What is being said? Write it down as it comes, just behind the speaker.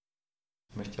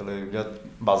My chtěli udělat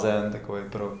bazén takový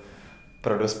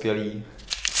pro dospělí.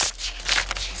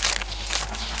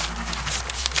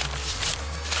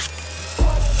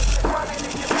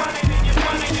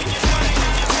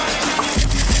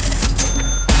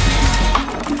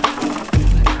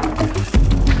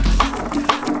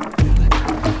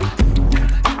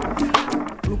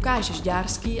 Lukáš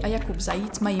Žďárský a Jakub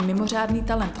Zajíc mají mimořádný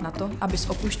talent na to, aby z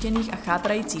opuštěných a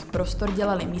chátrajících prostor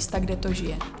dělali místa, kde to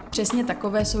žije. Přesně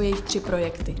takové jsou jejich 3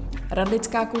 projekty.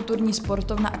 Radlická kulturní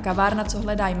sportovna a kavárna, co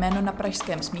hledá jméno na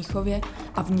pražském Smíchově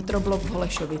a Vnitroblock v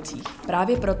Holešovicích.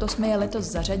 Právě proto jsme je letos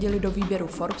zařadili do výběru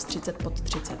Forbes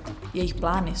 30pod30. Jejich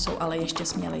plány jsou ale ještě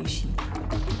smělejší.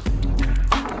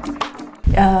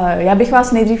 Já bych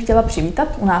vás nejdřív chtěla přivítat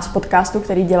u nás v podcastu,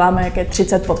 který děláme jak je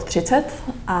 30pod30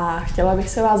 a chtěla bych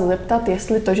se vás zeptat,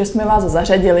 jestli to, že jsme vás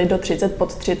zařadili do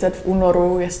 30pod30 v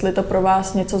únoru, jestli to pro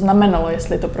vás něco znamenalo,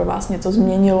 jestli to pro vás něco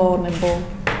změnilo, nebo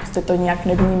jste to nějak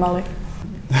nevnímali.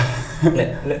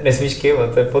 Nesmíš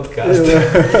kývat, to je podcast.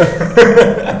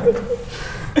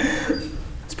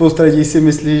 Spousta lidí si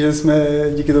myslí, že jsme,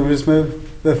 díky tomu, že jsme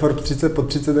ve Forbes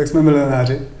 30pod30, tak jsme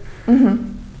milionáři. Mm-hmm.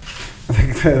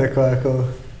 Tak to je taková jako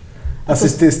asi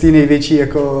z té největší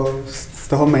jako z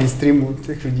toho mainstreamu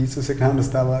těch lidí, co se k nám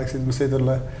dostává, jak si musí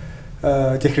tohle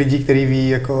těch lidí, kteří ví,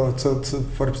 jako co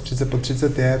Forbes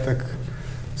 30pod30 je, tak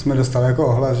jsme dostali jako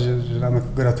ohlas, že nám jako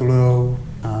gratulujou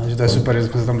a že to je super, že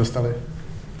jsme se tam dostali.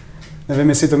 Nevím,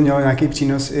 jestli to mělo nějaký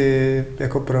přínos i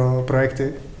jako pro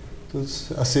projekty. To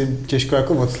asi těžko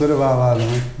jako odsledovává, no,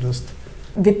 dost.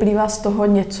 Vyplývá z toho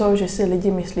něco, že si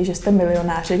lidi myslí, že jste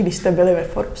milionáři, když jste byli ve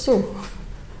Forbesu?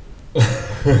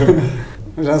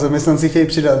 Možná zaměstnanci chtějí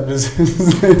přidat,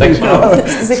 takže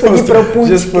si chodí pro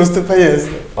půjčky. Že spoustu peněz.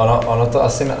 Ono to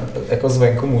asi jako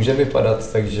zvenku může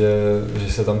vypadat, takže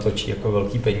že se tam točí jako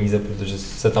velký peníze, protože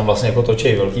se tam vlastně jako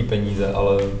točí velký peníze,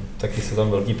 ale taky se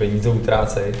tam velký peníze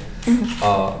utrácejí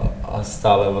a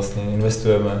stále vlastně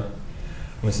investujeme.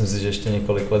 Myslím si, že ještě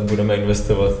několik let budeme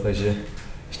investovat, takže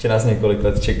ještě nás několik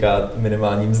let čeká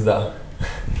minimální mzda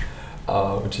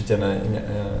a určitě ne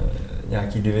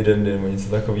nějaký dividendy nebo něco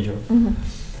takového. Mm-hmm.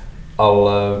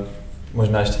 Ale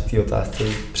možná ještě k té otázce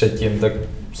předtím, tak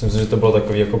myslím si, že to bylo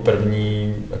takový jako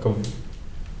první jako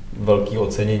velký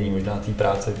ocenění možná té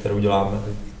práce, kterou děláme.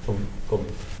 To jako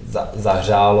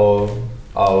zahřálo,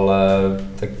 ale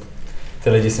tak ty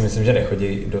lidi si myslím, že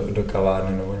nechodí do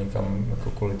kavárny nebo někam jako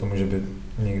kvůli tomu, že by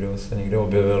se někdo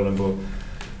objevil nebo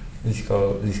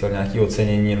získal nějaké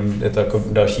ocenění, jenom je to jako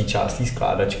další část té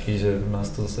skládačky, že nás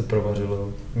to zase provařilo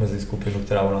mezi skupinu,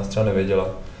 která o nás třeba nevěděla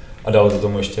a dalo to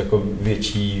tomu ještě jako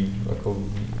větší jako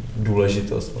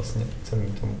důležitost vlastně celému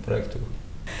tomu projektu.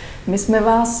 My jsme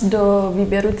vás do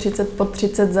výběru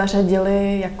 30pod30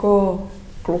 zařadili jako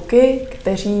kluky,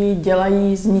 kteří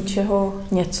dělají z ničeho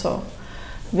něco.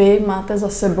 Vy máte za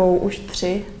sebou už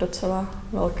 3 docela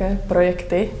velké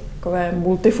projekty, takové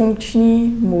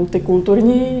multifunkční,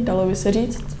 multikulturní, dalo by se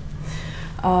říct.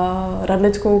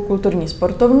 Radlickou kulturní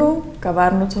sportovnu,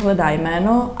 kavárnu, co hledá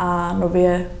jméno a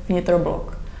nově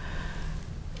Vnitroblock.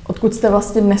 Odkud jste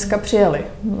vlastně dneska přijeli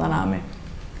za námi?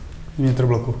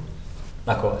 Vnitroblocku.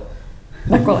 Na kole.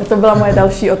 Na kole, to byla moje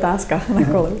další otázka. Na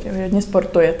kole, hodně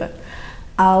sportujete.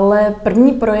 Ale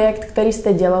první projekt, který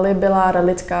jste dělali, byla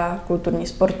Radlická kulturní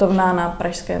sportovna na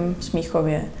pražském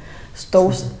Smíchově. S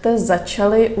tou jste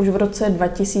začali už v roce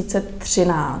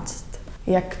 2013.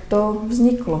 Jak to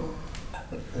vzniklo?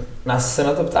 Nás se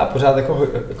na to ptá pořád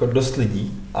jako dost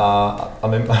lidí a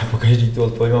my po každý tu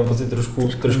odpověď mám pocit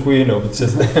trošku jinou, protože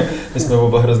my jsme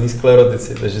oba hrozný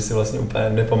sklerotici, takže si vlastně úplně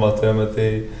nepamatujeme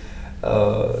ty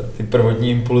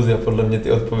prvotní impulzy a podle mě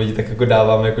ty odpovědi tak jako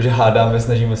dáváme, jako že hádáme,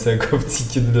 snažíme se jako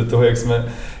vcítit do toho,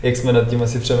 jak jsme nad tím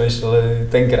asi přemýšleli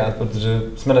tenkrát, protože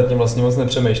jsme nad tím vlastně moc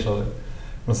nepřemýšleli.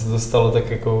 No se to stalo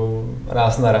tak jako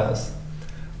ráz na ráz,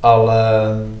 ale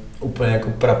úplně jako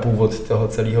prapůvod toho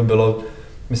celého bylo,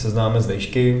 my se známe z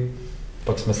vejšky,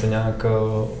 pak jsme se nějak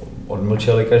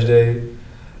odmlčeli každý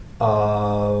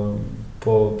a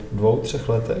po 2-3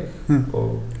 letech,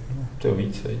 to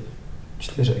víc,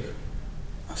 4.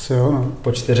 Asi jo, no.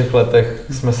 Po 4 letech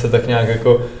jsme se tak nějak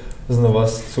jako znova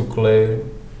zcukli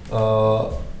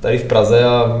tady v Praze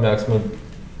a nějak jsme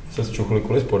se zčuchli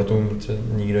kvůli sportům, protože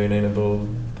nikdo jiný nebyl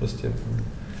prostě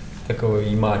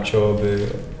takový máčo, aby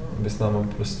s námi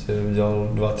prostě dělal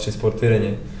 2-3 sporty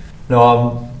denně. No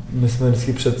a my jsme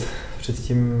vždycky před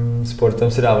tím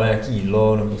sportem si dávali nějaké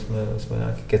jídlo, nebo jsme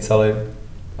nějak kecali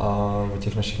a o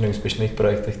těch našich neúspěšných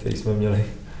projektech, které jsme měli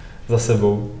za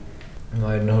sebou. No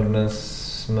a jednoho dne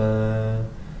jsme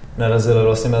narazili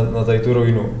vlastně na tady tu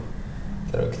ruinu,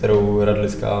 kterou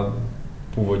Radlická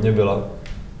původně byla.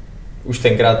 už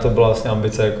tenkrát to byla vlastně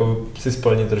ambice jako si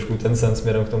splnit trošku ten sen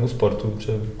směrem k tomu sportu.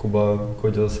 Třeba Kuba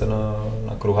chodil se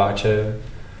na kruháče,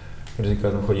 kde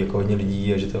říkal, že tam chodí jako hodně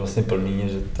lidí a že to je vlastně plný a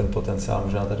že ten potenciál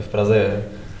možná tady v Praze je.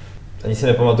 Ani si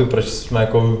nepamatuju, proč jsme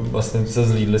jako vlastně se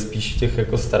zlídli spíš v těch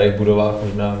jako starých budovách,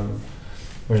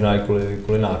 možná i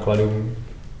kvůli nákladům.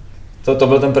 To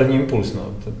byl ten první impuls, no.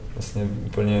 To vlastně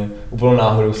úplnou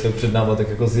náhodou se před náma tak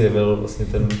jako zjevil vlastně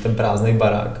ten prázdný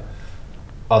barák.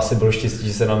 A asi bylo štěstí,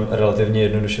 že se nám relativně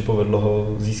jednoduše povedlo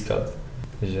ho získat.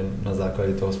 Takže na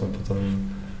základě toho jsme potom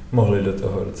mohli do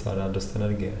toho docela dát dost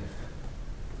energie.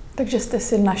 Takže jste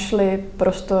si našli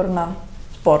prostor na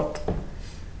sport.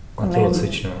 Na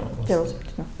tělocvičnu.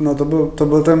 No to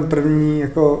byl ten první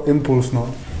jako impuls, no.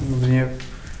 Samozřejmě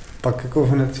pak jako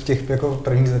hned v těch jako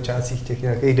prvních začátcích, těch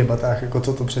nějakých debatách, jako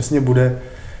co to přesně bude,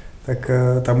 tak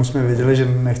tam už jsme věděli, že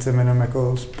nechceme jenom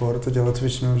jako sport a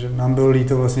tělocvičnu, že nám bylo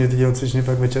líto vlastně, že ty tělocvičny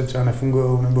pak večer třeba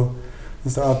nefungujou, nebo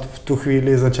a v tu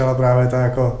chvíli začala právě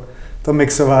to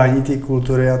mixování té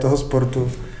kultury a toho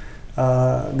sportu,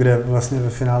 a kde vlastně ve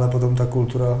finále potom ta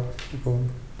kultura jako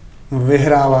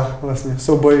vyhrála vlastně,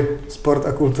 souboj sport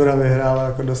a kultura vyhrála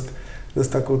jako dost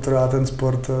ta kultura a ten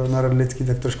sport národlický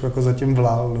tak trošku jako zatím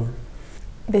vlál. No.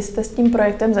 Vy jste s tím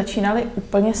projektem začínali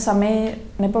úplně sami,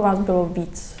 nebo vás bylo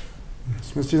víc?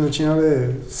 Jsme s tím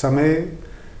začínali sami,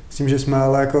 s tím, že jsme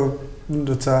ale jako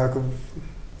docela jako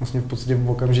vlastně v podstatě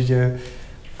okamžitě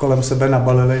kolem sebe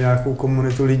nabalili nějakou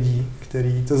komunitu lidí,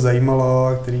 který to zajímalo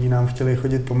a který nám chtěli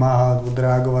chodit pomáhat,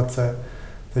 odreagovat se.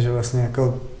 Takže vlastně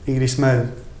jako, i když jsme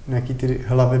nějaký ty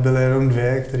hlavy byly jenom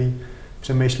dvě, který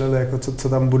přemýšleli, jako co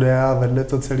tam bude a vedli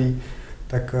to celý,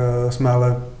 tak jsme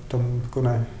ale tam jako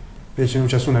většinu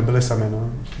času nebyli sami. No.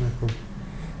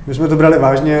 My jsme to brali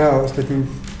vážně a ostatní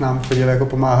nám chodili jako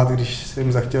pomáhat, když se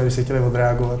jim zachtěli, když se chtěli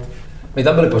odreagovat. My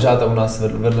tam byli pořád a u nás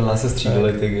vedle nás se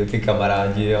střídali ty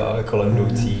kamarádi a kolem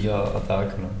jdoucí a tak.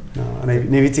 No. A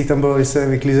nejvíc jich tam bylo, když se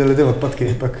vyklízely ty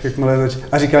odpadky, pak jakmile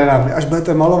a říkali nám, až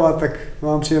budete malovat, tak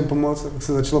vám přijdem pomoct, tak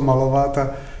se začalo malovat a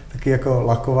taky jako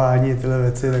lakování, tyhle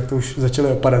věci, tak to už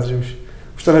začaly opadat, že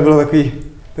už to nebylo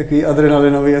takový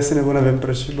adrenalinový, asi nebo nevím,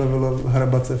 proč bavilo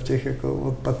hrabat se v těch jako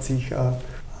odpadcích a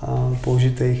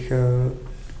použitých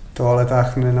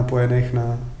toaletách nenapojených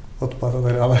na odpad a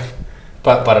tak dále.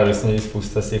 Paradoxně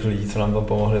spousta z těch lidí, co nám tam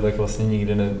pomohli, tak vlastně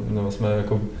nikdy nebo jsme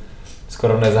jako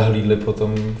skoro nezahlídli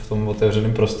v tom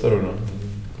otevřeném prostoru. No.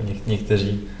 Jako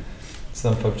někteří se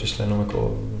tam fakt přišli jenom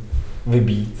jako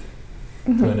vybít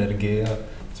tu energii a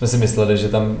jsme si mysleli,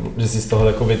 že si z toho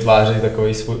jako vytváří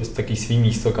takový svý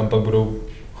místo, kam pak budou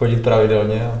chodit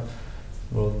pravidelně a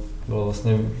bylo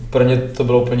vlastně, pro ně to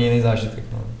bylo úplně jiný zážitek.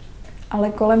 No. Ale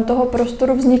kolem toho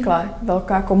prostoru vznikla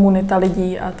velká komunita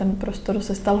lidí a ten prostor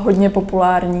se stal hodně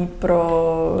populární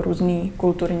pro různé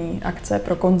kulturní akce,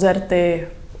 pro koncerty,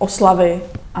 oslavy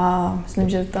a myslím,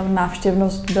 že ta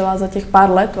návštěvnost byla za těch pár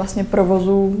let vlastně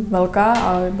provozu velká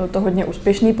a byl to hodně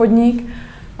úspěšný podnik,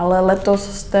 ale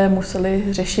letos jste museli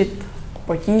řešit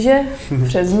potíže v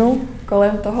březnu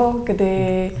kolem toho,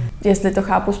 kdy, jestli to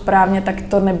chápu správně, tak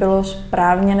to nebylo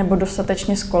správně nebo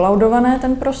dostatečně skolaudované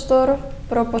ten prostor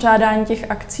pro pořádání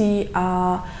těch akcí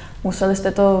a museli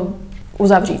jste to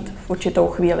uzavřít v určitou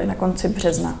chvíli na konci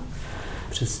března.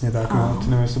 Přesně tak, no.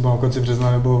 Nevím, jestli to bylo na konci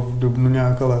března nebo v dubnu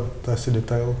nějak, ale to je asi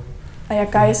detail. A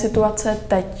jaká je situace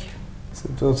teď?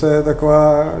 Situace je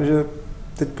taková, že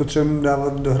teď potřebujeme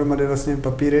dávat dohromady vlastně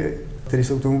papíry, které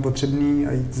jsou k tomu potřebné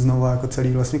a jít znovu jako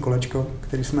celý vlastně kolečko,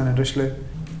 který jsme nedošli.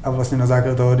 A vlastně na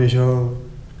základě toho,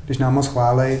 když nám ho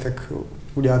schválej, tak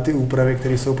udělat ty úpravy,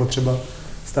 které jsou potřeba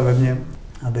stavebně,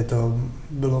 aby to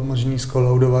bylo možné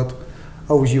skoloudovat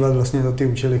a užívat vlastně ty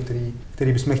účely,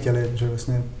 který bychom chtěli, protože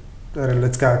vlastně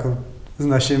Redlecká jako s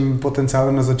naším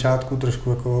potenciálem na začátku trošku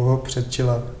jako ho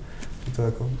předčila, že to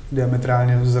jako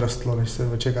diametrálně vzrostlo, než se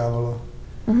očekávalo.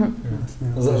 Vlastně,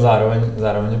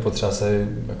 zároveň je potřeba se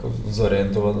jako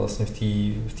zorientovat vlastně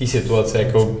v té situaci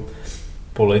jako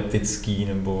politický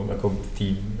nebo jako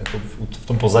v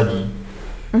tom pozadí,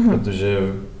 protože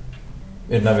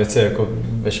jedna věc je jako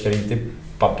veškerý ty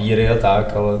papíry a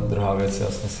tak, ale druhá věc je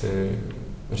vlastně si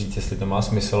říct, jestli to má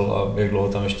smysl a jak dlouho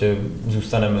tam ještě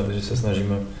zůstaneme, takže se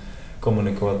snažíme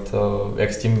komunikovat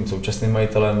jak s tím současným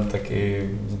majitelem, tak i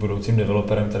s budoucím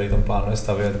developerem, který tam plánuje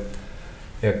stavět,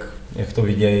 jak to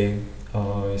vidějí,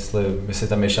 jestli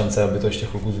tam je šance, aby to ještě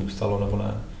chvilku zůstalo nebo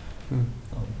ne.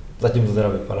 Zatím to teda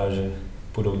vypadá, že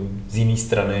půjdou z jiné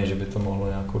strany, že by to mohlo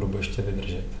nějakou dobu ještě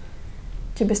vydržet.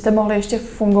 Že byste mohli ještě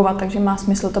fungovat, takže má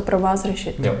smysl to pro vás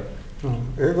řešit. Jo. No,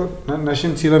 jako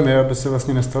naším cílem je, aby se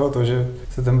vlastně nestalo to, že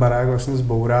se ten barák vlastně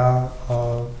zbourá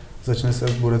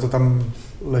bude to tam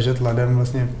ležet ladem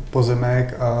vlastně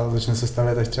pozemek a začne se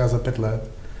stavět až třeba za 5 let.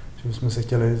 Že bychom se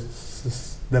chtěli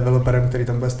s developerem, který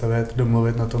tam bude stavět,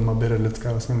 domluvit na tom, aby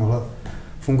Redlická vlastně mohla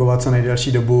fungovat co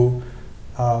nejdelší dobu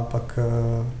a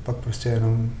pak prostě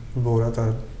jenom bourat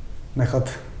a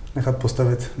nechat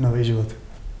postavit nový život.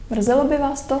 Mrzelo by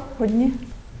vás to hodně?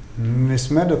 My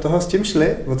jsme do toho s tím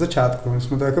šli od začátku, my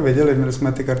jsme to jako věděli, měli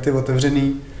jsme ty karty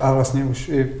otevřený a vlastně už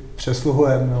i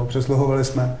přesluhovali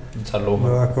jsme. Docela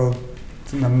dlouho. Jako,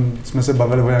 jsme se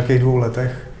bavili o nějakých 2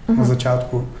 letech na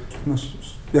začátku. No,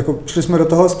 jako šli jsme do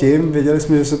toho s tím, věděli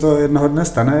jsme, že se to jednoho dne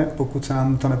stane, pokud se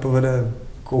nám to nepovede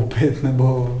koupit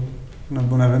nebo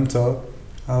nevím co,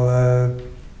 ale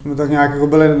my tak nějak jako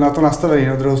byli na to nastavení.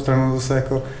 Na druhou stranu zase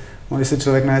jako, když se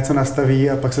člověk na něco nastaví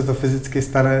a pak se to fyzicky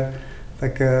stane,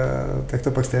 tak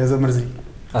to pak stejně zamrzí.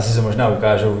 Asi se možná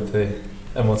ukážou ty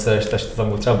emoce, až to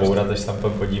tam třeba bourat, až tam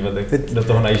podívat, jak teď, do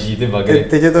toho najíždí ty bagry.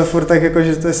 Teď je to furt tak, jako,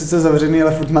 že to je sice zavřený,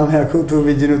 ale furt máme jako tu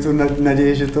vidinu, tu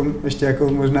naději, že to ještě jako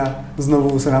možná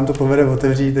znovu se nám to povede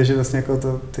otevřít, takže vlastně jako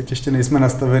to teď ještě nejsme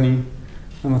nastavený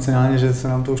emocionálně, že se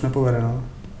nám to už nepovede. No.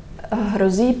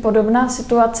 Hrozí podobná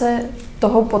situace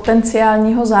toho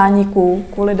potenciálního zániku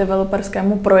kvůli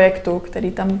developerskému projektu,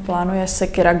 který tam plánuje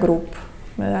Sekira Group,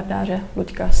 miliardáře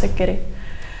Luďka Sekiry.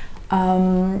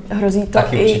 Hrozí to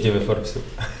taky určitě ve Forbesu.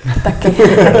 Taky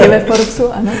ve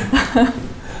Forbesu, ano.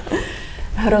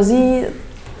 Hrozí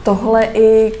tohle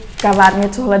i kavárně,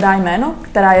 co hledá jméno,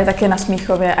 která je taky na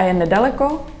Smíchově a je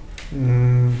nedaleko?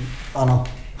 Ano,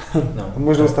 no,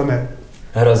 možnost tam je.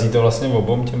 Hrozí to vlastně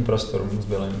obou těm prostorům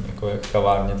zbylým, jako jak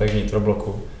kavárně, tak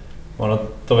Vnitrobloku. Ono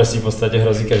to ve svým podstatě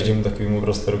hrozí každému takovému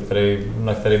prostoru,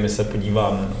 na který my se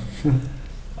podíváme. No.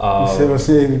 My se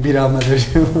vlastně vybíráme, takže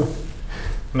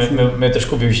my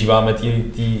trošku využíváme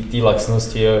té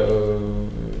laxnosti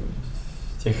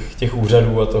těch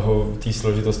úřadů a té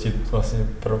složitosti vlastně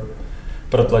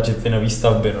protlačit ty nové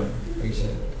stavby. No. Takže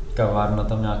kavárna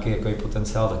tam nějaký jako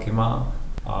potenciál taky má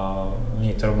a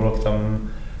Vnitroblock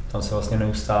tam se vlastně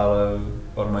neustále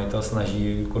pan majitel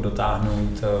snaží jako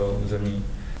dotáhnout územní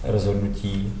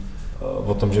rozhodnutí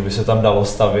o tom, že by se tam dalo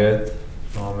stavět.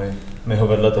 No a my ho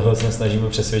vedle toho se snažíme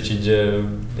přesvědčit, že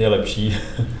je lepší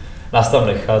nás tam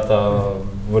nechat a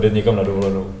odjet někam na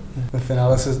dovolenou. Ve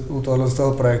finále se u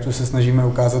toho projektu se snažíme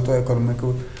ukázat tu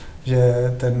ekonomiku, že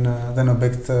ten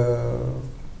objekt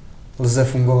lze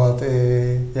fungovat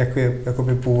i jak je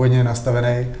jakoby původně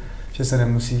nastavený, že se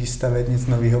nemusí stavět nic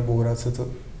nového, bourat se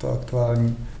to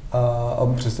aktuální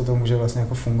a přesto to může vlastně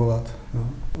jako fungovat. No.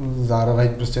 Zároveň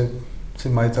prostě si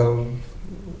majitel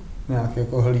nějak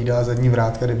jako hlídá zadní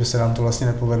vrátka, kdyby se nám to vlastně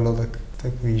nepovedlo,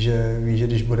 tak ví, že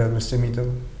když bude prostě mít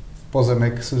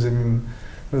pozemek s územním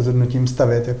rozhodnutím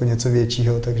stavět jako něco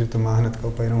většího, takže to má hned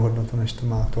úplně jinou hodnotu, než to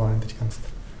má aktuálně teďka.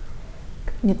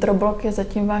 Vnitroblock je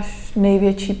zatím váš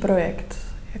největší projekt,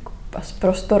 jako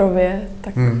prostorově,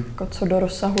 tak jako co do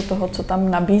rozsahu toho, co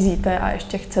tam nabízíte a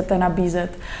ještě chcete nabízet.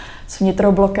 S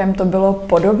Vnitroblockem to bylo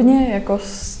podobně jako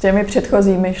s těmi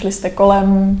předchozími. Šli jste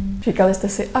kolem, říkali jste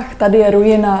si, tady je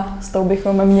ruina, s tou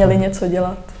bychom měli něco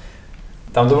dělat.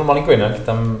 Tam to bylo malinko jinak,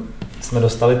 tam jsme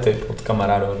dostali tip od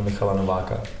kamaráda, od Michala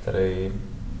Nováka, který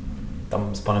tam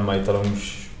s panem majitelem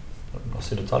už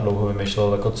asi docela dlouho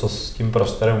vymýšlel, jako co s tím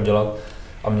prostorem udělat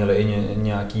a měli i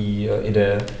nějaký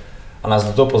ideje. A nás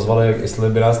do toho pozvali, jestli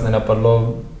by nás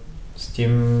nenapadlo s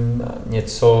tím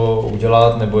něco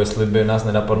udělat, nebo jestli by nás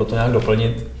nenapadlo to nějak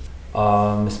doplnit.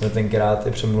 A my jsme tenkrát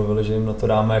i přemluvili, že jim na to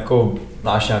dáme jako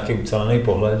náš nějaký ucelený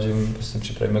pohled, že jim prostě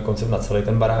připravíme koncept na celý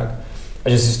ten barák a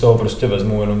že si z toho prostě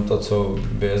vezmou jenom to, co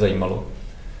by je zajímalo.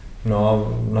 No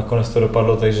a nakonec to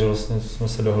dopadlo, takže vlastně jsme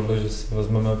se dohodli, že si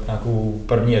vezmeme nějakou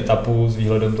první etapu s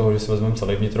výhledem toho, že si vezmeme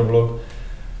celý Vnitroblock.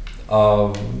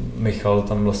 A Michal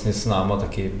tam vlastně s náma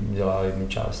taky dělá jednu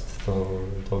část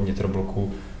toho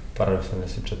Vnitroblocku. Paradoxně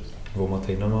si před 2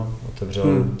 týdnama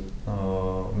otevřel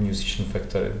Musician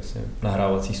Factory, vlastně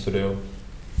nahrávací studio,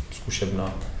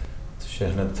 zkušebna, což je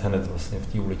hned vlastně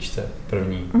v té uličce,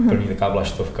 první taková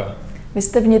vlaštovka. Vy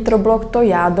jste Vnitroblock to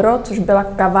jádro, což byla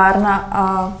kavárna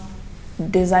a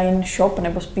design shop,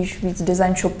 nebo spíš víc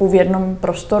design shopů v jednom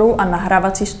prostoru a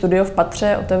nahrávací studio v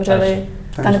patře otevřeli,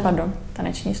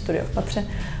 taneční studio v patře,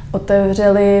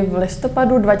 otevřeli v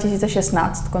listopadu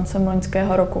 2016, koncem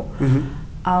loňského roku.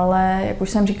 Ale, jak už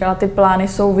jsem říkala, ty plány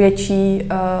jsou větší,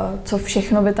 co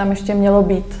všechno by tam ještě mělo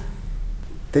být.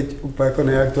 Teď úplně jako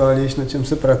nejaktuálnější, na čem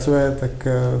se pracuje, tak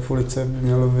v ulici by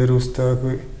mělo vyrůst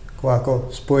jako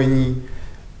spojení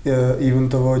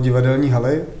eventovo-divadelní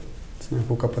haly s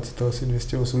nějakou kapacitou asi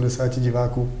 280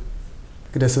 diváků,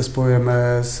 kde se spojujeme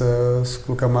s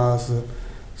klukama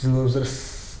z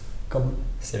Losers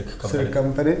Cirque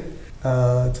Company,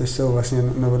 což jsou vlastně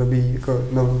novodobí, jako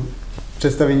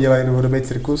představení dělají novodobý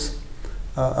cirkus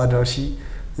a další,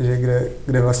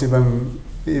 kde vlastně budeme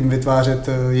jim vytvářet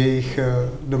jejich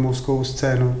domovskou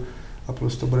scénu a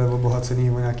plus to bude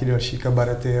obohacený o nějaký další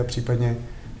kabarety a případně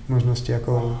možnosti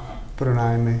jako pro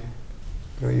nájmy,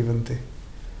 pro eventy.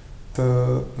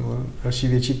 Další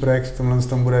větší projekt v tomhle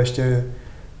tom bude ještě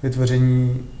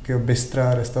vytvoření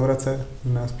bystra restaurace,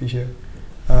 spíše,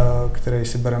 který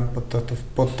si bereme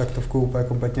pod taktovku úplně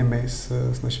kompletně my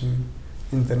s naším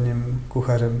interním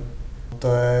kuchařem.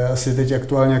 To je asi teď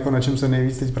aktuálně jako na čem se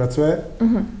nejvíc teď pracuje.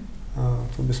 A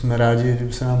to bychom rádi,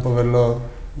 kdyby se nám povedlo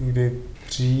někdy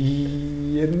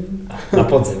na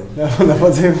podzim. Na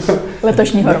podzim.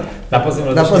 Letošního roku.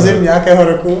 Na podzim nějakého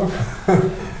roku.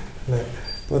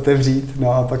 Otevřít.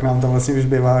 No a pak nám tam vlastně už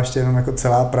bývá ještě jenom jako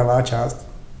celá pravá část.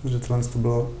 Protože tohle to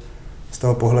bylo z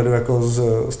toho pohledu jako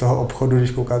z toho obchodu,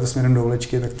 když koukáte směrem do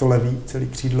uličky, tak to levý, celý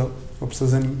křídlo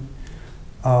obsazený.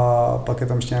 A pak je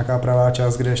tam ještě nějaká pravá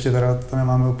část, kde ještě teda to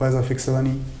nemáme úplně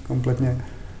zafixovaný kompletně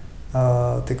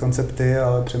ty koncepty,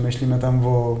 ale přemýšlíme tam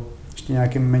o ještě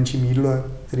nějakém menším jídle,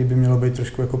 který by mělo být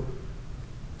trošku jako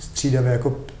střídavě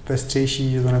jako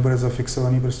pestřejší, že to nebude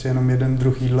zafixovaný prostě jenom jeden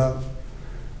druh jídla.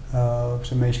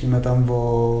 Přemýšlíme tam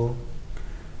o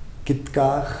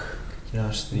kytkách,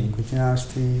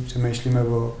 kutinářství, přemýšlíme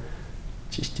o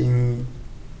čištění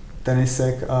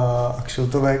tenisek a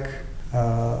kšiltovek.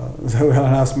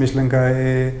 Zaujala nás myšlenka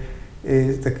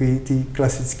i takový ty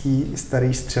klasický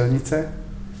starý střelnice,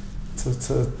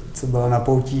 co byla na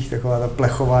poutích, taková ta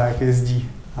plechová, jak jezdí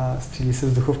a střílí se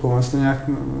vzduchovkou. On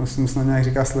se to nějak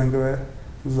říká slangově,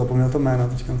 zapomněl to jméno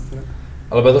teďka.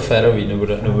 Ale bude to férový,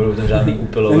 nebudou to žádný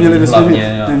úpilový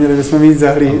hlavně. Neměli bychom mít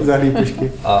zahlí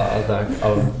pušky. A tak,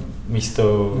 ale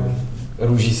místo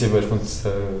růží si budeš moct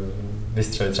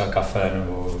vystřelit třeba kafe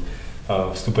nebo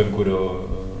vstupenku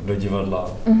do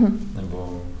divadla, nebo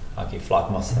nějaký flák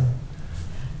masa.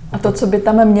 A to, co by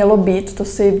tam mělo být, to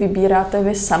si vybíráte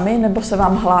vy sami, nebo se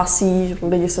vám hlásí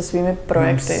lidi se svými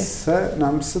projekty?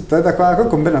 To je taková jako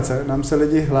kombinace. Nám se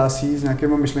lidi hlásí s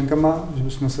nějakýma myšlenkama, že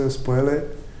bychom se spojili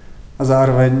a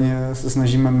zároveň se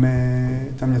snažíme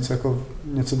tam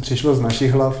něco přišlo z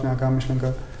našich hlav, nějaká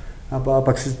myšlenka. A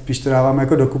pak si spíš to dáváme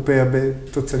jako dokupy, aby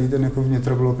to celý ten jako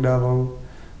Vnitroblock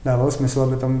dával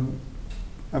smysl,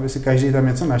 aby si každý tam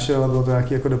něco našel a bylo to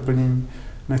nějaké jako doplnění.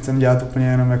 Nechceme dělat úplně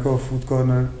jenom jako food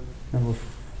corner nebo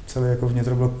celý jako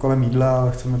Vnitroblock kolem jídla,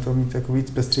 ale chceme to mít jako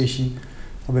víc pestřejší,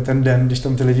 aby ten den, když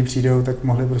tam ty lidi přijdou, tak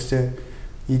mohli prostě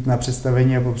jít na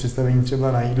představení a po představení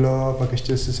třeba na jídlo a pak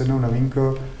ještě si sednou na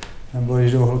vínko, nebo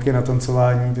když jdou holky na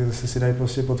tancování, ty zase si dají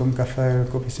prostě potom kafe,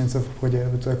 jako písnice v obchodě,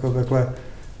 aby to jako takhle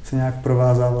se nějak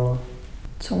provázávalo.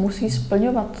 Co musí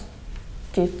splňovat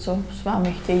ti, co s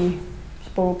vámi chtějí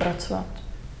spolupracovat?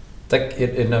 Tak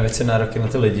jedna věc je nároky na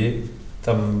ty lidi,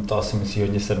 tam to asi musí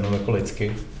hodně sednout jako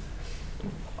lidsky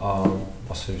a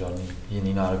asi žádný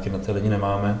jiný nároky na ty lidi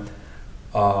nemáme,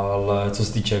 ale co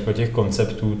se týče jako těch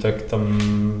konceptů, tak tam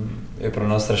je pro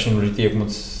nás strašně důležitý, jak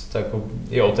moc to jako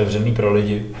je otevřený pro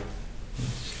lidi.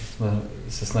 Jsme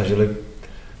se snažili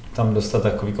tam dostat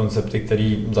takový koncepty,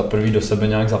 který za prvý do sebe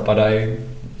nějak zapadají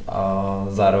a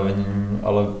zároveň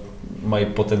ale mají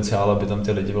potenciál, aby tam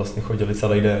ty lidi vlastně chodili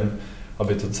celý den,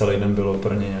 aby to celý den bylo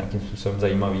pro ně nějakým způsobem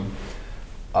zajímavý.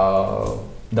 A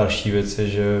další věc je,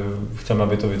 že chceme,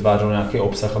 aby to vytvářelo nějaký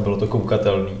obsah a bylo to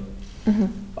koukatelný.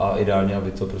 A ideálně,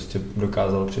 aby to prostě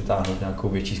dokázalo přitáhnout nějakou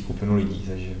větší skupinu lidí.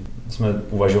 Takže jsme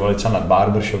uvažovali třeba nad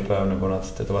barbershopem nebo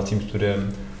nad tetovacím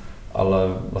studiem, ale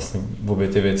vlastně obě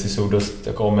ty věci jsou dost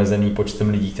jako omezený počtem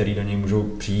lidí, kteří do něj můžou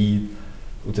přijít.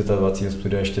 U tetovacího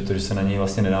studia ještě to, že se na něj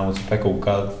vlastně nedá moc úplně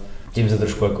koukat. Tím se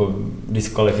trošku jako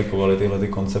diskvalifikovaly tyhle ty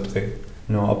koncepty.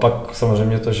 No a pak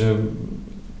samozřejmě to, že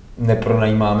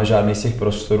nepronajímáme žádný z těch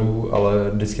prostorů, ale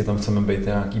vždycky tam chceme být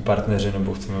nějaký partneři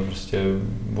nebo chceme prostě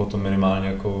o tom minimálně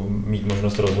jako mít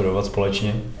možnost rozhodovat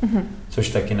společně, což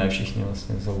taky ne všichni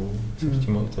vlastně jsou s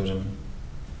tím otevřený.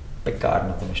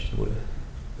 Pekárna tam ještě bude.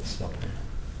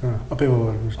 A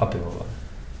pivovar.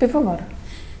 Pivovar.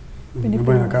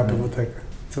 Nebo nějaká pivotéka,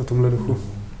 co v tomhle duchu.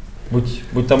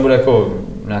 Buď tam bude jako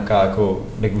nějaká jako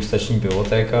degustační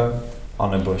pivotéka,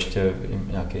 anebo ještě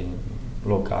nějaký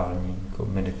lokální jako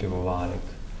mini pivovárek.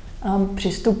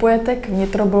 Přistupujete k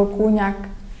Vnitroblocku nějak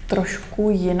trošku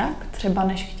jinak, třeba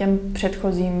než k těm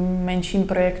předchozím menším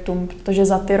projektům, protože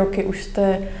za ty roky už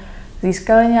jste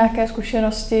získali nějaké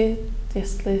zkušenosti,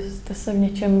 jestli jste se v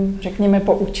něčem, řekněme,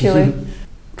 poučili?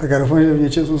 Tak já doufám, že v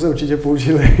něčem jsme se určitě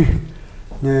poučili.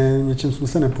 V něčem jsme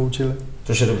se nepoučili.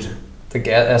 Což je dobře. Tak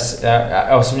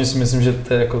já osobně si myslím, že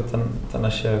to je jako ta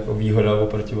naše jako výhoda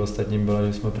oproti ostatním byla,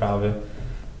 že jsme právě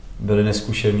byli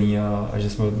neskušení a že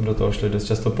jsme do toho šli dost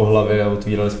často po hlavě a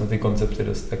otvírali jsme ty koncepty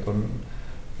dost jako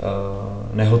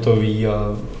nehotový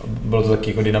a bylo to taky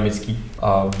jako dynamický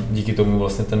a díky tomu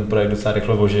vlastně ten projekt docela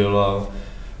rychle ožil a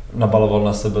nabaloval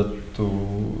na sebe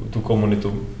tu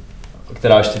komunitu,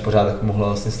 která ještě pořád jako mohla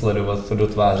vlastně sledovat to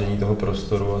dotváření toho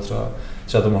prostoru a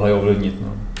třeba to mohla i ovlivnit.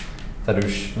 No. Tady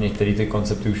už některé ty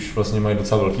koncepty už vlastně mají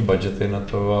docela velký budgety na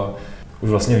to a už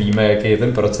vlastně víme, jaký je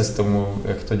ten proces tomu,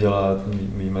 jak to dělat,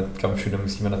 víme, kam všude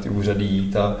musíme na ty úřady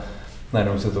jít a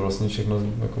najednou se to vlastně všechno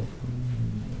jako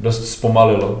dost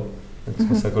zpomalilo. Tak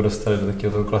jsme se jako dostali do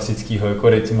takového toho klasického jako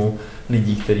rytmu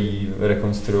lidí, kteří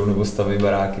rekonstruují nebo staví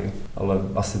baráky, ale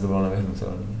asi to bylo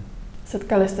nevyhnutelné.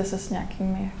 Setkali jste se s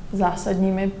nějakými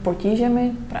zásadními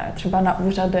potížemi, právě třeba na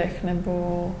úřadech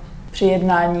nebo při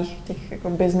jednáních těch jako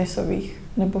biznisových,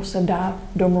 nebo se dá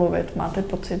domluvit? Máte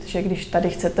pocit, že když tady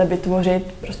chcete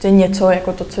vytvořit prostě něco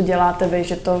jako to, co děláte vy,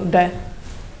 že to jde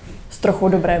z trochu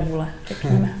dobré vůle,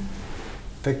 řekněme?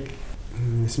 Tak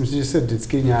myslím si, že se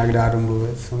vždycky nějak dá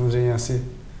domluvit. Samozřejmě asi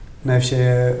ne vše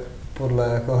je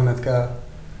podle jako hnedka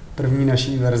první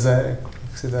naší verze,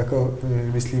 jak si to jako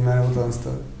myslíme nebo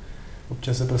to.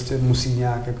 Občas se prostě musí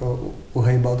nějak jako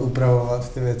uhejbat,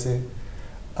 upravovat ty věci,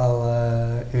 ale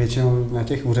i většinou na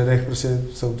těch úřadech prostě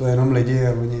jsou to jenom lidi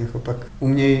a oni jako pak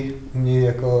umějí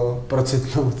jako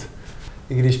procitnout.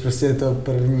 I když prostě je to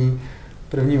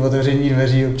první otevření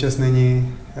dveří občas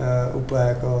není úplně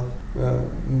jako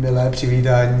milé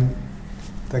přivítání,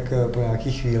 tak po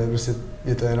nějaký chvíli prostě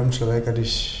je to jenom člověk a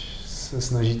když se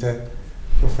snažíte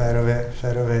jako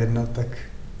férově jednat,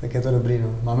 tak je to dobrý. No.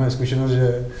 Máme zkušenost,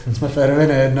 že jsme férově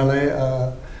nejednali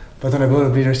a to nebylo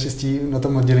dobrý, naštěstí na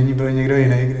tom oddělení byl někdo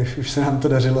jiný, když už se nám to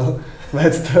dařilo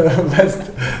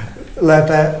vést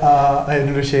lépe a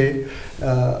jednodušeji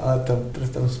a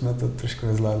tam jsme to trošku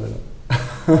nezvládli.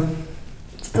 No.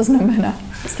 Co to znamená?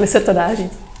 Jestli se to dá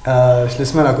říct? Šli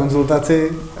jsme na konzultaci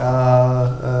a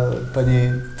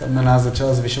paní tam na nás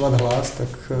začala zvyšovat hlas,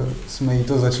 tak jsme jí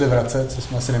to začali vracet, co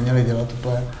jsme asi neměli dělat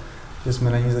úplně, že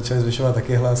jsme na ní začali zvyšovat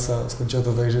taky hlas a skončilo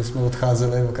to tak, že jsme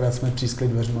odcházeli, okrát jsme třískli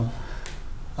dveřma.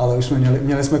 Ale už jsme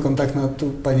měli jsme kontakt na tu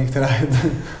paní, která je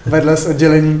vedle z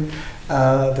oddělení,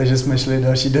 takže jsme šli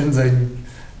další den za ní.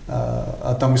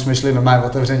 A tam už jsme šli normálně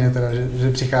otevřeně, teda,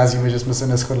 že přicházíme, že jsme se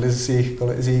neshodli s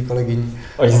její kolegyní.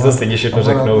 Oni si to stejně všechno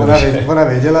řeknou. Ona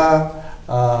věděla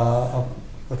a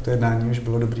pak to jednání už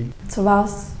bylo dobrý. Co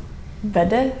vás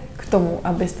vede k tomu,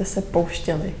 abyste se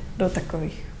pouštěli do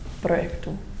takových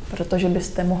projektů? Protože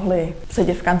byste mohli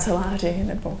sedět v kanceláři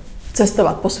nebo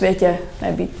cestovat po světě,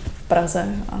 nebýt v Praze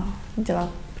a dělat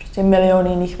prostě milion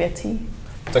jiných věcí.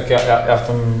 Tak já v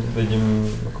tom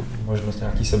vidím jako možnost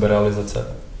nějaký seberealizace.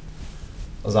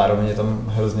 A zároveň je tam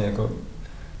hrozně jako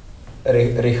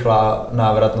rychlá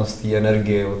návratnost té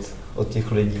energie od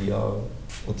těch lidí a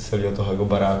od celého toho jako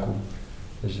baráku.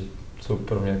 Takže jsou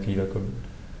pro mě jaký jako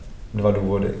dva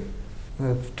důvody.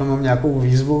 V tom mám nějakou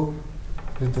výzvu,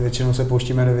 že to většinou se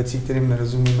pouštíme do věcí, kterým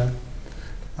nerozumíme.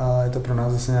 A je to pro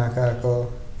nás zase nějaká jako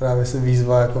právě se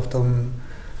výzva jako v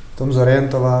tom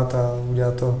zorientovat a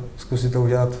zkusit to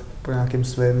udělat po nějakým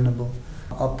svým nebo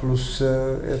a plus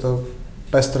je to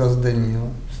pestrost denní, jo.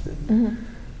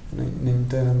 Není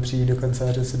to jenom přijít do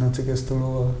kanceláře, sednout si ke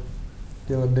stolu a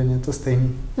dělat denně to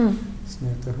stejný.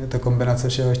 Je to kombinace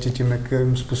všeho ještě tím,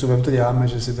 jakým způsobem to děláme,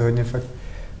 že si to hodně fakt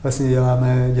vlastně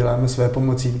děláme své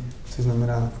pomocí, což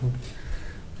znamená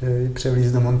že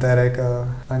převlízt do montérek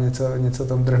a něco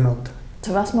tam drhnout.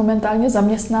 Co vás momentálně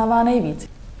zaměstnává nejvíc?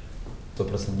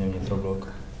 100% Vnitroblock.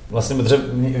 Vlastně protože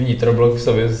Vnitroblock v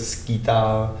sobě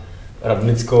skýtá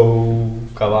radlickou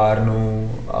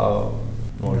kavárnu a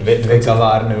dvě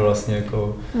kavárny vlastně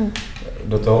jako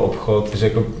do toho obchod, že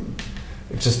jako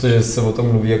přestože se o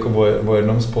tom mluví jako o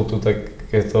jednom spotu, tak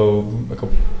je to jako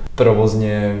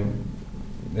provozně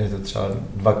je to třeba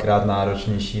 2x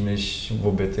náročnější než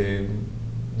obě ty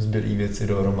zbylý věci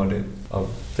dohromady. A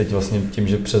teď vlastně tím,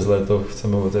 že přes léto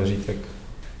chceme otevřít tak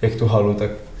jak tu halu,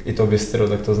 tak i to bistro,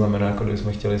 tak to znamená, jako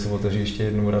kdybychom chtěli si otevřít ještě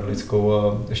jednu radlickou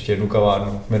a ještě jednu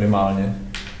kavárnu minimálně.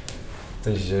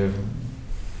 Takže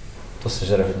to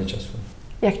sežere hodně času.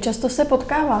 Jak často se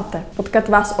potkáváte? Potkat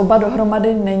vás oba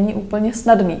dohromady není úplně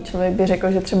snadný. Člověk by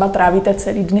řekl, že třeba trávíte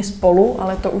celý dny spolu,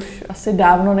 ale to už asi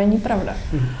dávno není pravda.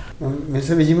 My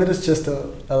se vidíme dost často,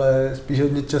 ale spíš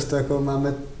hodně často jako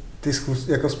máme ty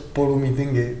jako spolu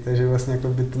meetingy, takže vlastně jako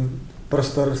by ten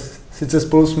prostor, sice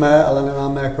spolu jsme, ale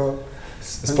nemáme jako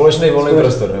společný volný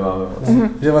prostor nemáme.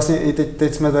 Že vlastně i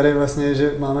teď jsme tady vlastně,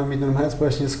 že máme mít normálně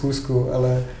společně schůzku,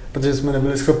 ale protože jsme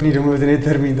nebyli schopni domluvit jiný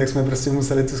termín, tak jsme prostě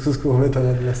museli tu schůzku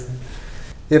obětovat vlastně.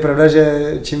 Je pravda,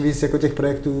 že čím víc jako těch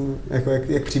projektů, jako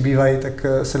jak přibývají, tak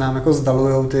se nám jako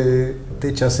zdalujou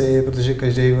ty časy, protože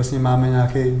každý vlastně máme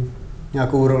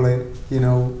nějakou roli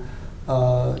jinou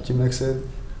a tím, jak se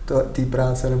té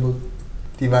práce nebo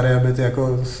té variability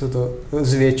jako se to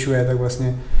zvětšuje, tak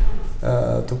vlastně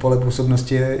to pole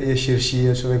působnosti je širší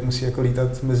a člověk musí jako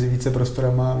lítat mezi více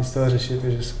prostorama a víc toho řešit,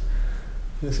 takže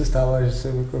se stává, že se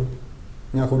jako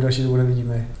nějakou další dobu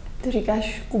nevidíme. Ty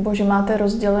říkáš, Kubo, že máte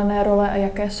rozdělené role a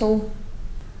jaké jsou?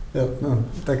 Jo, no,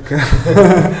 tak...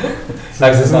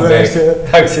 tak se snad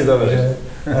tak si to vrš.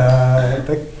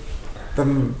 Tak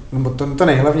tam, to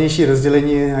nejhlavnější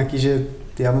rozdělení je nějaký, že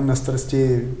já mám na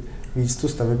starosti víc tu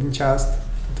stavební část,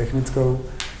 technickou,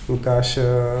 Lukáš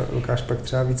pak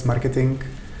třeba víc marketing.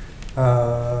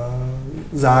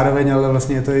 Zároveň ale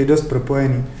vlastně je to i dost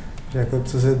propojený, že jako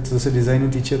co se designu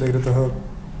týče, tak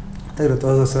do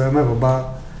toho zasahujeme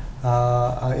oba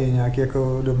a i nějaký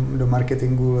jako do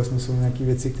marketingu vlastně jsou nějaké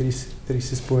věci, které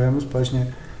si spojujeme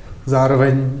společně.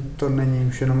 Zároveň to není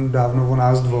už jenom dávno o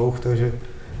nás dvou, takže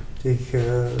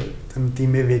ten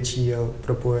tým je větší a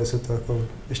propojuje se to jako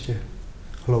ještě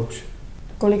hloubš.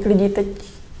 Kolik lidí teď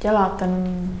dělá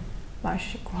ten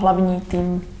váš jako hlavní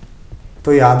tým?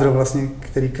 To jádro vlastně,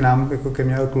 který k nám, jako ke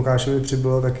mně a k Lukášovi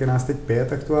přibylo, tak je nás teď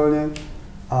 5 aktuálně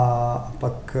a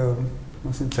pak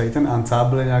vlastně celý ten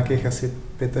ansábl je nějakých asi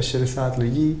 65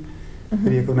 lidí,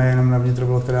 který jako nejenom na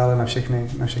Vnitroblock, ale na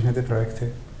všechny ty projekty.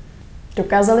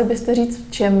 Dokázali byste říct,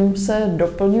 v čem se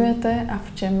doplňujete a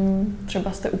v čem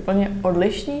třeba jste úplně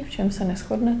odlišní, v čem se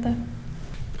neshodnete?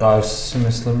 Já si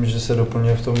myslím, že se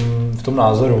doplňuje v tom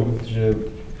názoru, že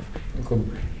jako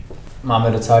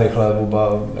máme docela rychle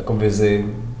oba jako vizi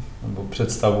nebo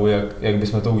představu, jak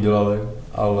bychom to udělali,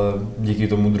 ale díky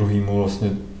tomu druhému vlastně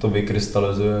to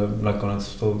vykrystalizuje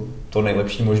nakonec to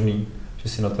nejlepší možný, že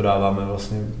si na to dáváme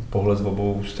vlastně pohled z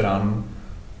obou stran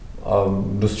a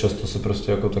dost často se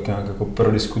prostě jako tak nějak jako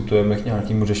prodiskutujeme k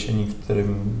nějakému řešení, v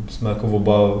kterým jsme jako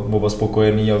oba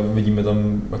spokojení a vidíme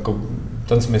tam jako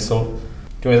ten smysl.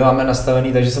 My to máme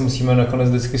nastavený, takže se musíme nakonec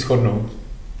vždycky shodnout.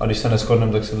 A když se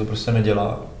neshodneme, tak se to prostě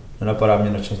nedělá. Nenapadá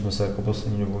mě, na čem jsme se jako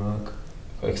poslední dobu nějak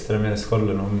jako extrémně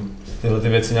neshodli. No. Tyhle ty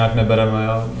věci nějak nebereme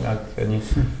a nějak ani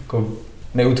jako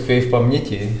neutkvějí v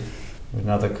paměti.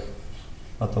 Možná tak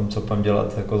na tom, co budeme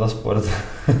dělat jako za sport.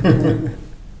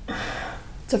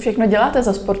 Co všechno děláte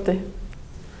za sporty?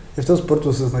 I v tom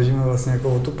sportu se snažíme vlastně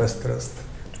jako o tu pestrost.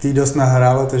 Tý dost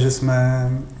nahrálo to, že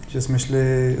jsme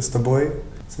šli s toboj,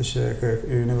 což je jako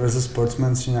Universal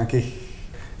Sportsman, či nějakých,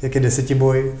 jak je 10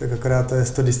 boj, tak akorát to je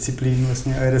 100 disciplín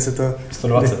vlastně a jede se to...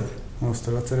 120. No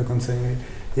 120 dokonce někdy.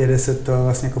 Jede se to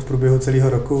vlastně jako v průběhu celého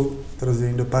roku, to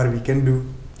rozdělím do pár víkendů.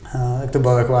 A tak to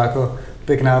byla taková jako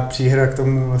pěkná příhra k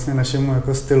tomu vlastně našemu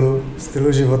jako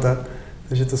stylu života.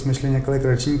 Takže to jsme šli několik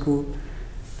ročníků.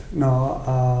 No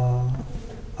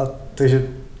a takže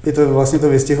i to vlastně to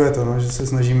vystihuje to, no, že se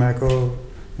snažíme jako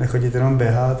nechodit jenom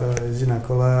běhat a jezdit na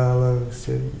kole, ale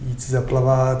vlastně jít si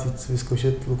zaplavat, jít si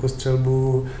vyzkoušet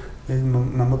lukostřelbu, jít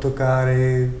na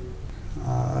motokáry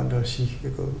a dalších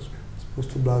jako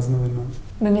spoustu bláznovin. No.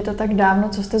 Není to tak dávno,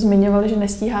 co jste zmiňovali, že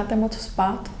nestíháte moc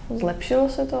spát? Zlepšilo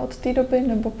se to od té doby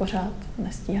nebo pořád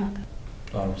nestíháte?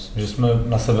 Ano, že jsme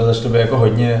na sebe začali být jako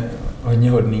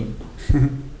hodně hodný.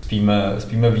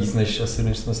 Spíme víc, než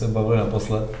jsme se bavili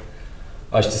naposled.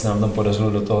 A ještě se nám tam podařilo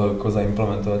do toho jako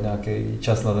zaimplementovat nějaký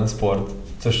čas na ten sport,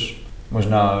 což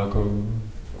možná jako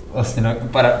vlastně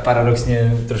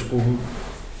paradoxně trošku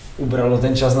ubralo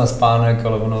ten čas na spánek,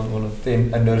 ale ono ty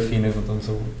endorfíny potom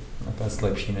jsou nakonec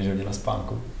lepší než hodina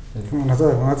spánku.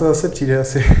 Ono to zase přijde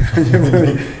asi.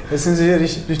 Myslím si, že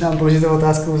když nám položíte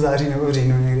otázku v září nebo v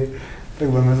říjnu někdy, tak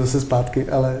budeme zase zpátky,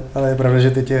 ale je pravda,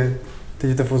 že teď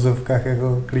je to v vozovkách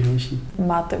jako klidnější.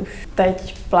 Máte už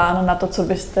teď plán na to, co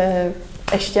byste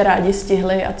ještě rádi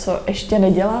stihli a co ještě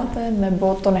neděláte,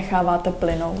 nebo to necháváte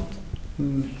plynout?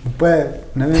 Úplně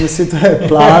nevím, jestli to je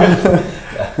plán.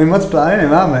 My moc plány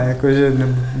nemáme, jakože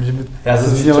že by já se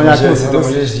zmínil nějakou jestli to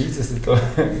můžeš říct, jestli to,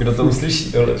 kdo to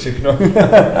uslyší, tohle všechno.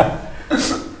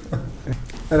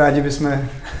 Rádi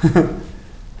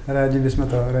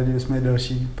bychom i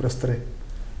další prostory.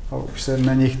 A už se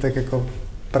na nich tak jako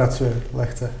pracuje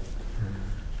lehce.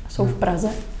 Jsou v Praze?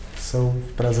 Jsou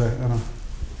v Praze, ano.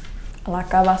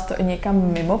 Láká vás to i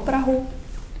někam mimo Prahu?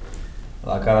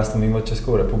 Láká nás to mimo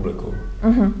Českou republiku.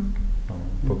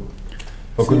 No,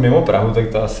 pokud mimo Prahu, tak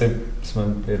to asi jsme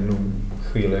jednu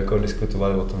chvíli jako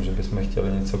diskutovali o tom, že bychom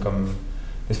chtěli něco, kam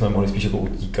bychom mohli spíš jako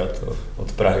utíkat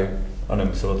od Prahy a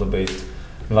nemuselo to být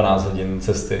 12 hodin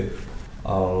cesty,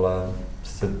 ale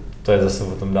to je zase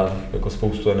o tom dát jako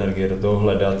spoustu energie do toho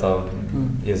hledat a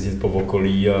jezdit po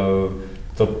okolí a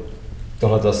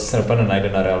tohle to asi se úplně najde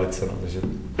na realice, no, takže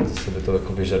zase by to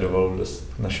jako vyžadovalo dost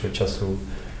našeho času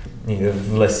někde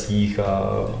v lesích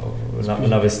a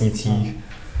na vesnicích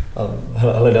a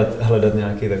hledat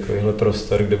nějaký takovýhle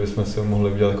prostor, kde bychom si ho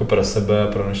mohli udělat jako pro sebe a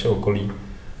pro naše okolí.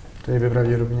 To by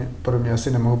pravděpodobně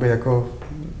asi nemohl být jako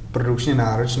produkčně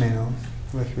náročný, no,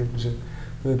 ve chvíli, že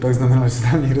to by pak znamenalo, že se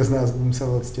tam někdo z nás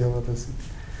musel odstěhovat asi.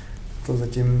 To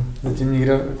zatím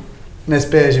nikdo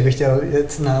nespěje, že by chtěl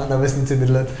jet na vesnici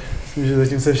bydlet. Myslím, že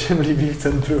zatím se všem líbí v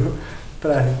centru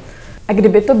Prahy. A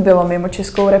kdyby to bylo mimo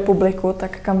Českou republiku,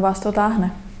 tak kam vás to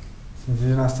táhne? Myslím,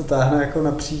 že nás to táhne jako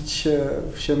napříč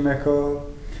všem jako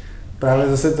právě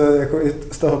zase to jako i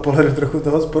z toho pohledu trochu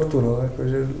toho sportu, no, jako,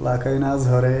 že lákají nás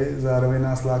hory, zároveň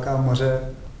nás láká moře.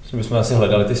 Že bychom asi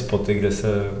hledali ty spoty, kde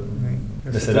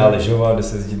se dá lyžovat, kde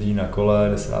se jezdí na kole,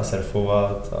 kde se dá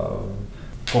surfovat a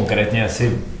konkrétně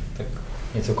asi tak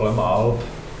něco kolem Alp,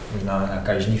 možná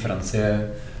nějaká jižní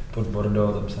Francie, pod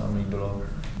Bordeaux, tam se nám líbilo.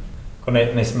 Jako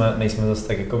nejsme zase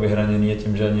tak jako vyhranění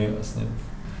tím, že ani vlastně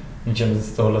ničem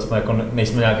z tohohle jsme jako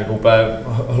nejsme nějak jako úplně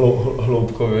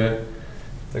hloubkově,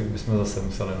 tak bychom zase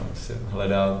museli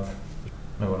hledat,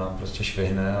 nebo nám prostě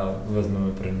švihne a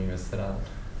vezmeme první věc,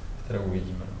 kterou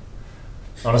uvidíme.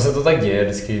 Ono se to tak děje,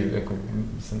 vždycky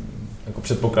jako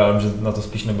předpokládám, že na to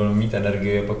spíš nebudeme mít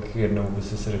energii a pak jednou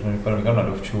si řekneme, že půjdeme někam na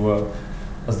dovču a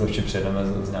z dovči přijedeme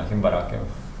s nějakým barákem.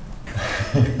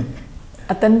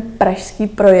 A ten pražský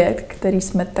projekt, který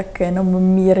jsme tak jenom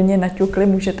mírně naťukli,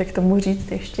 můžete k tomu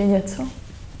říct ještě něco?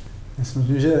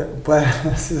 Myslím, že úplně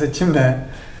asi zatím ne.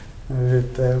 Že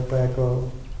to je úplně jako,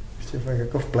 ještě fakt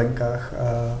jako v plenkách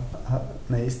a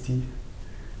nejistý.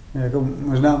 Jako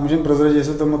možná můžeme prozradit, že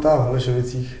se to motá v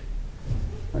Holešovicích.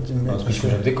 Spíš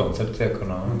můžeme ty koncepty, jako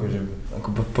no, jako, že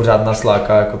jako pořád nás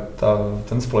láká jako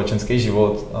ten společenský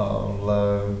život, ale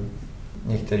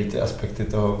některé ty aspekty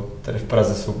toho tady v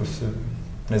Praze jsou prostě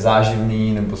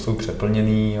nezáživný nebo jsou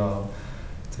přeplněný,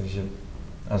 takže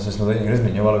jsme to někdy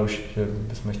zmiňovali už, že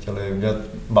bychom chtěli udělat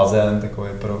bazén takový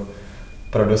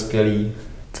pro dospělí.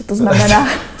 Co to znamená?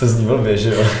 To zní blbě,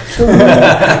 že jo?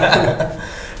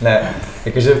 Ne,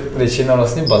 jakože většina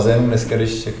vlastně bazénů dneska,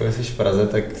 když jako jsi v Praze,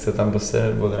 tak se tam prostě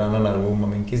od rána narvou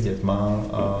maminky s dětma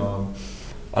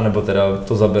a nebo teda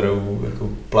to zaberou jako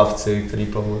plavci, kteří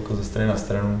plavou jako ze strany na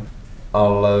stranu.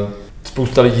 Ale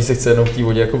spousta lidí se chce jenom v té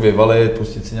vodě jako vyvalit,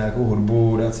 pustit si nějakou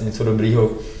hudbu, dát si něco dobrýho,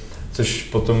 což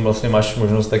potom vlastně máš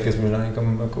možnost taky možná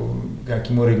někam jako k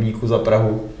nějakému rybníku za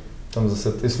Prahu. Tam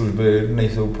zase ty služby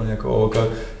nejsou úplně jako ok,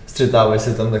 střetávají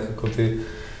se tam tak jako ty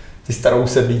starou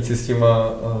sedlíci s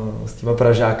těma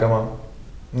Pražákama.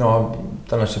 No a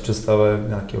ta naše představa je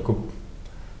nějaký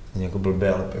jako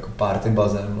blbě, ale jako party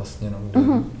bazén vlastně,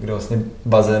 no, kde vlastně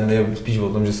bazén je spíš o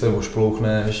tom, že se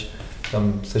ošplouchneš,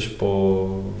 tam seš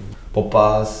po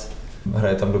pás,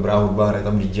 hraje tam dobrá hudba, hraje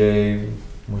tam DJ,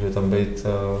 může tam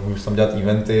dělat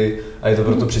eventy a je to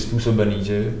proto přizpůsobený,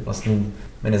 že vlastně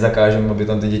my nezakážeme, aby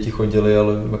tam ty děti chodily,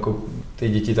 ale jako ty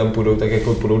děti tam půjdou tak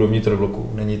jako půjdou do Vnitroblocku.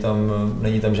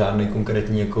 Není tam žádný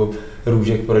konkrétní jako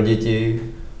růžek pro děti,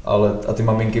 ale a ty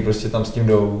maminky prostě tam s tím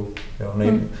jdou. Jo,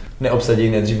 neobsadí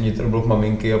nejdřív Vnitroblock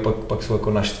maminky a pak jsou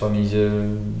jako naštvaný,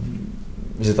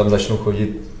 že tam začnou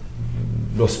chodit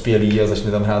dospělí a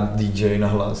začne tam hrát DJ na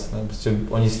hlas. Ne? Prostě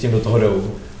oni s tím do toho jdou.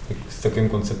 Tak s takovým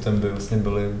konceptem by vlastně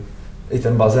byly i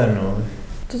ten bazén. No.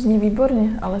 To zní výborně,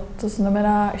 ale to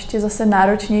znamená ještě zase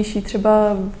náročnější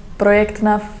třeba projekt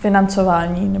na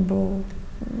financování nebo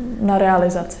na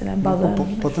realizaci, ne bazén.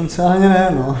 Potenciálně ne,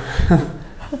 no.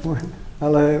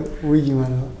 Ale uvidíme,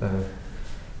 no.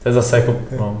 To je zase jako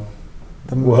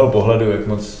úhel pohledu,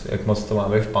 jak moc to má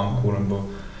být v punku, nebo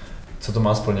co to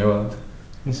má splňovat.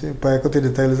 My si úplně jako ty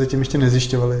detaily zatím ještě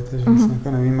nezjišťovali, takže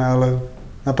jako nevíme, ale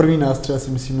na první nástřel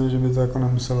si myslíme, že by to jako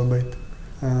nemuselo být.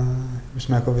 My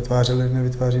jsme jako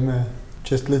nevytváříme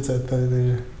čestlice tady,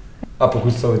 takže... A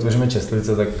pokud to vytvoříme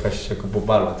čestlice, tak až jako po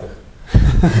pár letech.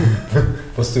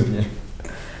 Postupně.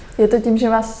 Je to tím, že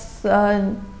vás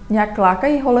nějak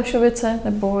lákají Holešovice,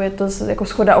 nebo je to jako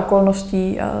shoda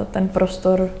okolností a ten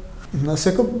prostor? Nás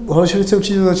jako Holešovice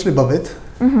určitě začaly bavit.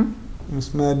 My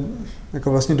jsme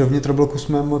jako vlastně do Vnitroblocku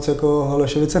jsme moc jako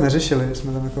Holešovice neřešili,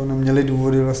 jsme tam jako neměli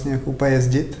důvody vlastně jako úplně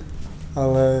jezdit,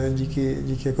 ale díky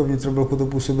jako Vnitroblocku to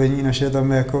působení naše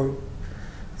tam je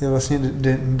vlastně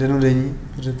denodenní,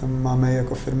 protože tam máme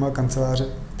jako firma a kanceláře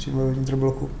přímo ve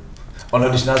Vnitroblocku. Ono,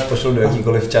 když nás pošlou do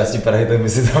jakýkoliv části Prahy, tak my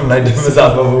si tam najdeme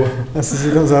zábavu. Asi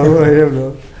si tam zábavu najdeme,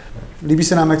 no. Líbí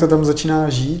se nám, jak to tam začíná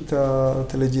žít a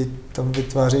ty lidi tam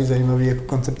vytvářejí zajímavé jako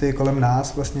koncepty kolem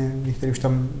nás, vlastně někteří už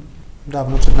tam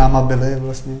dávno před náma byly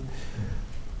vlastně.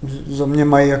 Za mě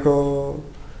mají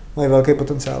velký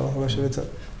potenciál Holešovice.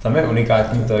 Tam je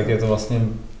unikátní to, jak je to vlastně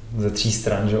ze 3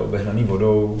 stran, že obehnaný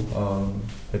vodou,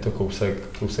 je to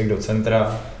kousek do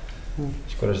centra.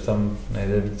 Škoda, že tam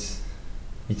nejde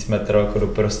víc metr jako do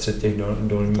prostřed těch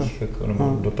dolních,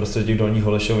 nebo do prostřed těch dolních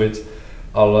Holešovic,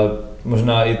 ale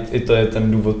možná i to je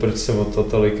ten důvod, proč se o to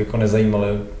tolik jako nezajímali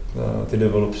ty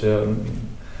developři,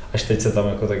 až teď se tam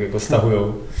tak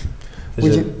stahujou.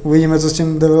 Takže... Uvidíme, co s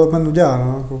tím development udělá,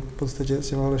 no, jako v podstatě s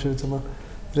těma Holešovicama.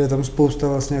 Že je tam spousta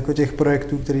vlastně jako těch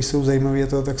projektů, které jsou zajímavé,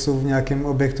 tak jsou v nějakém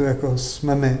objektu, jako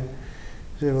jsme my.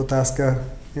 Že je otázka,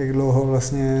 jak dlouho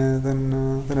vlastně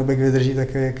ten objekt vydrží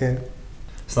takový, jak je.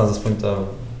 Snad aspoň ta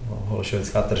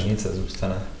holešovická tržnice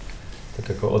zůstane tak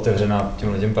jako otevřená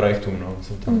těm projektům, no.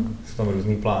 Jsou tam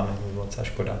různý plány, to byla docela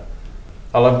škoda.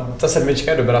 Ale ta 7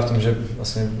 je dobrá v tom, že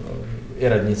vlastně i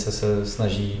radnice se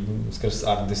snaží skrz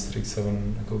Art District se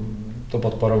jako to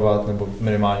podporovat nebo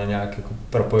minimálně nějak jako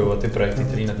propojovat ty projekty,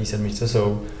 které na té 7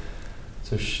 jsou,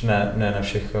 což ne na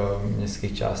všech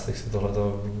městských částech se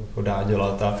tohleto jako dá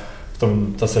dělat a v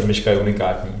tom ta 7 je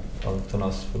unikátní. A to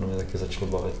nás podle mě taky začalo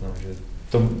bavit, no, že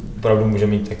to opravdu může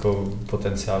mít jako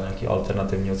potenciál nějaký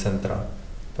alternativního centra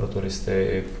pro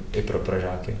turisty i pro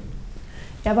Pražáky.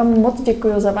 Já vám moc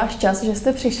děkuji za váš čas, že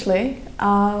jste přišli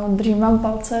a držím vám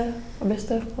palce,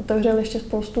 abyste otevřeli ještě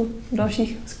spoustu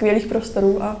dalších skvělých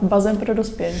prostorů a bazén pro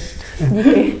dospělí.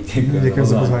 Díky. Děkuji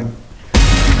za pozvání.